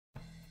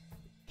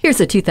Here's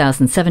a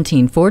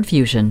 2017 Ford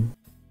Fusion.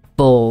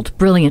 Bold,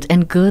 brilliant,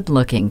 and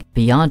good-looking.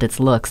 Beyond its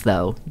looks,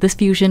 though, this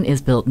Fusion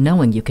is built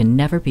knowing you can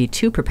never be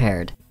too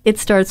prepared. It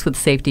starts with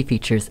safety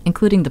features,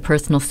 including the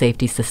personal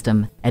safety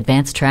system,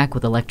 advanced track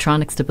with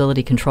electronic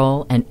stability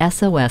control, and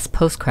SOS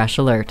post-crash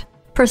alert.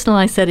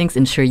 Personalized settings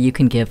ensure you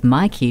can give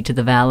my key to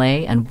the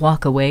valet and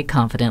walk away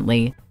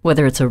confidently.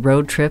 Whether it's a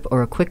road trip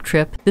or a quick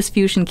trip, this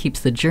Fusion keeps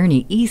the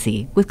journey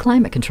easy with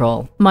climate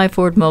control, My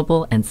Ford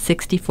Mobile, and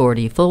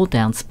 60/40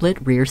 fold-down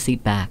split rear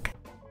seat back.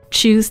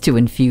 Choose to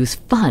infuse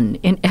fun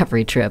in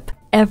every trip,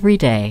 every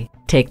day.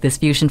 Take this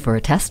Fusion for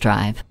a test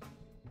drive.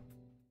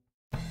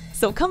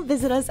 So come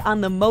visit us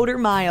on the Motor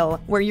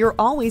Mile, where you're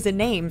always a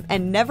name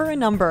and never a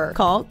number.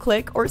 Call,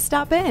 click, or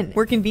stop in.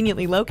 We're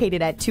conveniently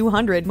located at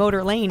 200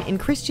 Motor Lane in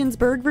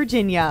Christiansburg,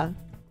 Virginia.